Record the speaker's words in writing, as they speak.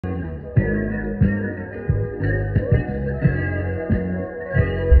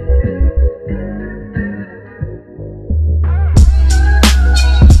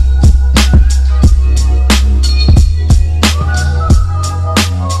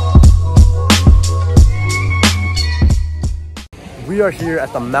We are here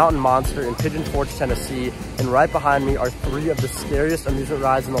at the Mountain Monster in Pigeon Forge, Tennessee, and right behind me are 3 of the scariest amusement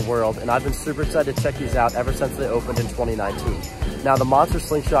rides in the world, and I've been super excited to check these out ever since they opened in 2019. Now, the Monster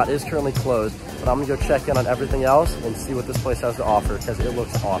Slingshot is currently closed, but I'm gonna go check in on everything else and see what this place has to offer, because it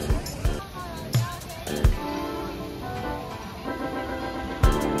looks awesome.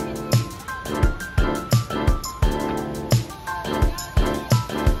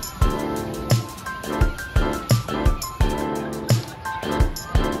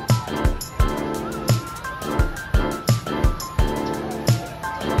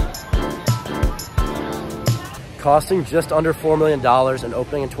 Costing just under $4 million and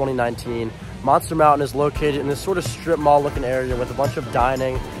opening in 2019, Monster Mountain is located in this sort of strip mall looking area with a bunch of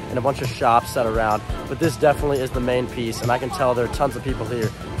dining and a bunch of shops set around. But this definitely is the main piece, and I can tell there are tons of people here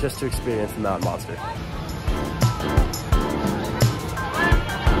just to experience the Mountain Monster.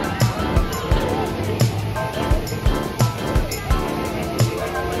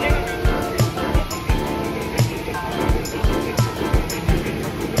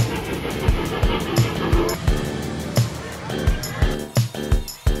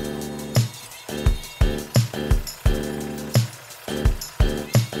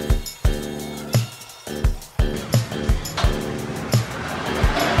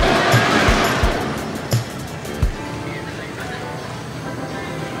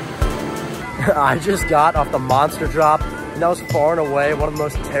 I just got off the Monster Drop, and that was far and away one of the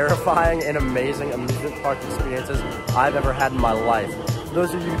most terrifying and amazing amusement park experiences I've ever had in my life. For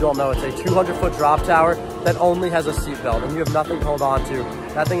those of you who don't know, it's a 200-foot drop tower that only has a seatbelt, and you have nothing to hold on to.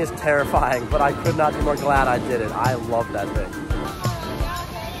 That thing is terrifying, but I could not be more glad I did it. I love that thing.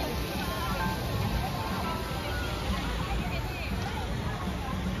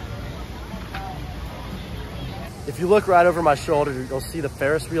 If you look right over my shoulder, you'll see the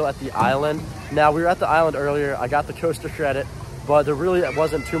Ferris wheel at the island. Now, we were at the island earlier. I got the coaster credit, but there really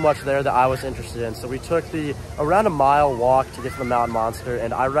wasn't too much there that I was interested in. So we took the around a mile walk to get to the Mountain Monster,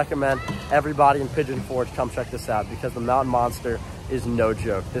 and I recommend everybody in Pigeon Forge come check this out because the Mountain Monster is no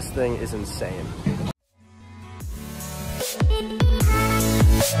joke. This thing is insane.